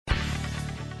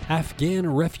Afghan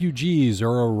refugees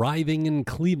are arriving in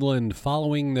Cleveland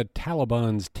following the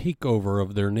Taliban's takeover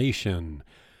of their nation.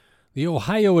 The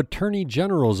Ohio Attorney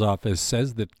General's office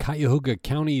says that Cuyahoga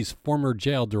County's former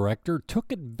jail director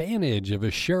took advantage of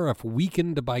a sheriff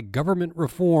weakened by government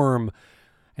reform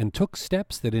and took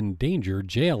steps that endanger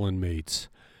jail inmates.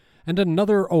 And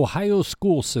another Ohio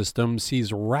school system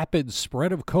sees rapid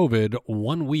spread of COVID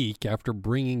 1 week after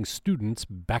bringing students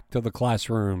back to the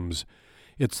classrooms.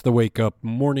 It's the Wake Up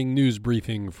Morning News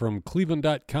Briefing from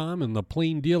Cleveland.com and the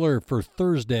Plain Dealer for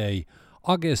Thursday,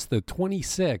 August the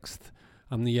 26th.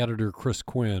 I'm the editor, Chris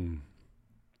Quinn.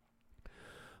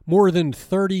 More than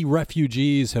 30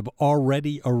 refugees have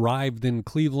already arrived in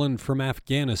Cleveland from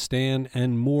Afghanistan,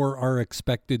 and more are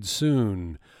expected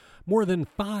soon. More than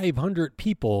 500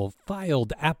 people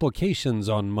filed applications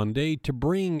on Monday to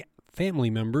bring family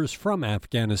members from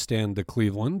Afghanistan to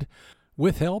Cleveland,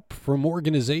 with help from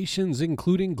organizations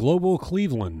including Global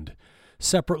Cleveland.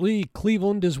 Separately,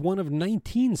 Cleveland is one of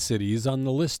 19 cities on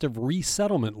the list of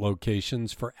resettlement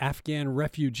locations for Afghan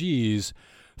refugees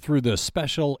through the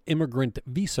Special Immigrant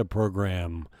Visa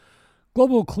Program.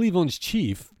 Global Cleveland's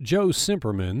chief, Joe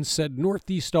Simperman, said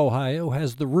Northeast Ohio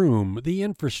has the room, the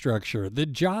infrastructure, the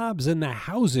jobs, and the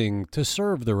housing to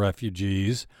serve the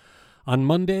refugees. On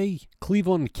Monday,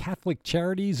 Cleveland Catholic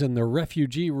Charities and the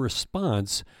Refugee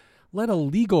Response led a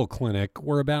legal clinic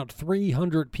where about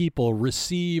 300 people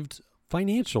received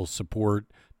financial support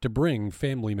to bring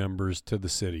family members to the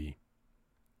city.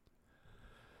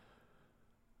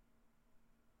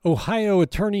 Ohio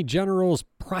Attorney General's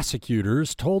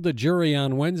prosecutors told a jury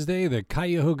on Wednesday that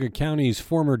Cuyahoga County's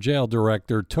former jail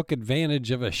director took advantage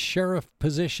of a sheriff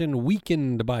position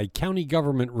weakened by county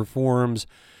government reforms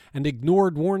and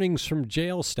ignored warnings from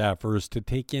jail staffers to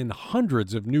take in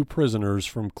hundreds of new prisoners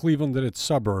from Cleveland and its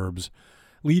suburbs,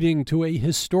 leading to a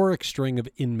historic string of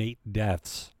inmate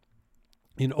deaths.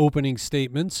 In opening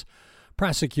statements,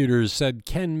 prosecutors said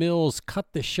Ken Mills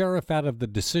cut the sheriff out of the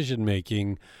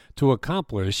decision-making to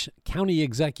accomplish County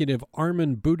Executive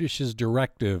Armin Budish's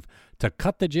directive to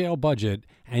cut the jail budget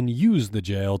and use the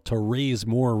jail to raise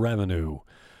more revenue.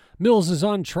 Mills is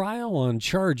on trial on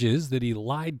charges that he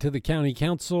lied to the county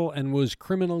council and was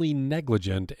criminally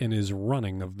negligent in his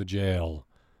running of the jail.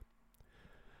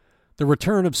 The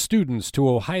return of students to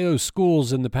Ohio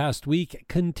schools in the past week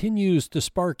continues to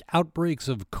spark outbreaks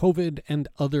of COVID and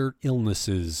other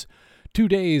illnesses. 2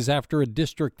 days after a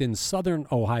district in southern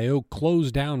Ohio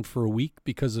closed down for a week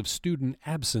because of student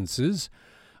absences,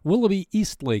 Willoughby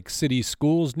Eastlake City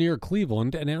Schools near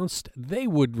Cleveland announced they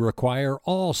would require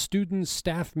all students,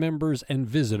 staff members, and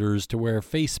visitors to wear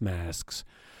face masks.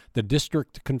 The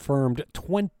district confirmed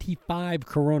 25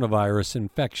 coronavirus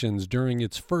infections during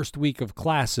its first week of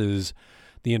classes.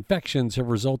 The infections have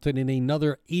resulted in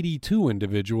another 82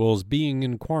 individuals being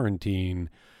in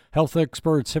quarantine. Health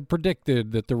experts have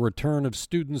predicted that the return of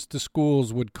students to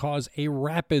schools would cause a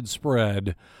rapid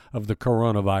spread of the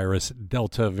coronavirus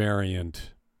Delta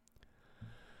variant.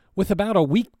 With about a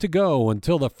week to go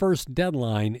until the first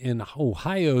deadline in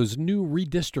Ohio's new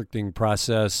redistricting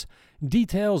process,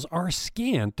 details are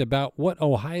scant about what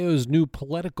Ohio's new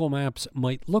political maps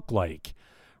might look like.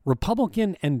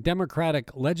 Republican and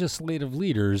Democratic legislative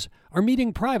leaders are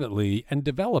meeting privately and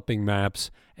developing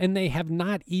maps, and they have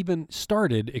not even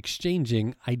started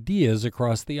exchanging ideas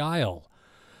across the aisle.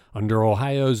 Under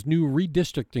Ohio's new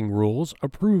redistricting rules,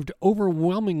 approved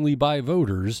overwhelmingly by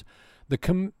voters,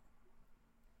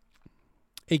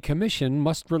 a commission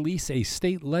must release a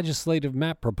state legislative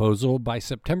map proposal by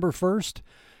September 1st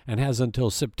and has until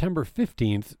September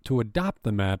 15th to adopt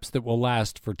the maps that will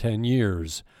last for 10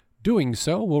 years. Doing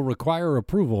so will require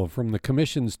approval from the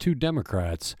commission's 2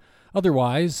 Democrats.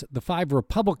 Otherwise, the 5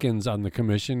 Republicans on the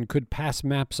commission could pass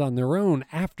maps on their own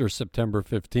after September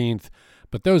 15th,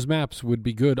 but those maps would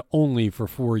be good only for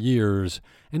 4 years.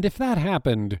 And if that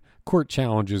happened, court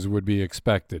challenges would be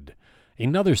expected.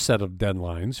 Another set of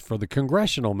deadlines for the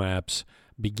congressional maps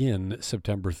begin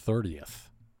September 30th.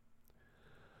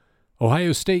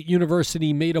 Ohio State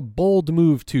University made a bold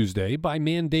move Tuesday by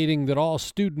mandating that all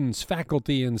students,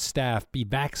 faculty, and staff be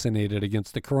vaccinated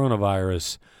against the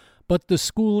coronavirus. But the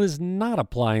school is not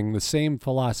applying the same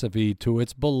philosophy to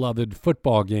its beloved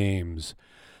football games.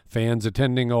 Fans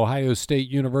attending Ohio State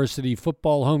University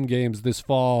football home games this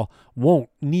fall won't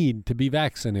need to be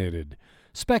vaccinated.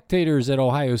 Spectators at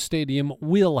Ohio Stadium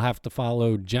will have to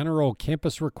follow general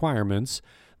campus requirements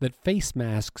that face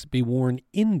masks be worn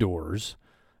indoors.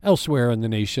 Elsewhere in the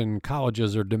nation,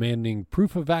 colleges are demanding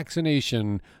proof of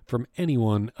vaccination from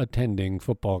anyone attending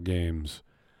football games.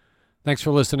 Thanks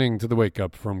for listening to The Wake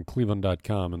Up from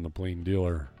Cleveland.com and The Plain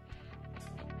Dealer.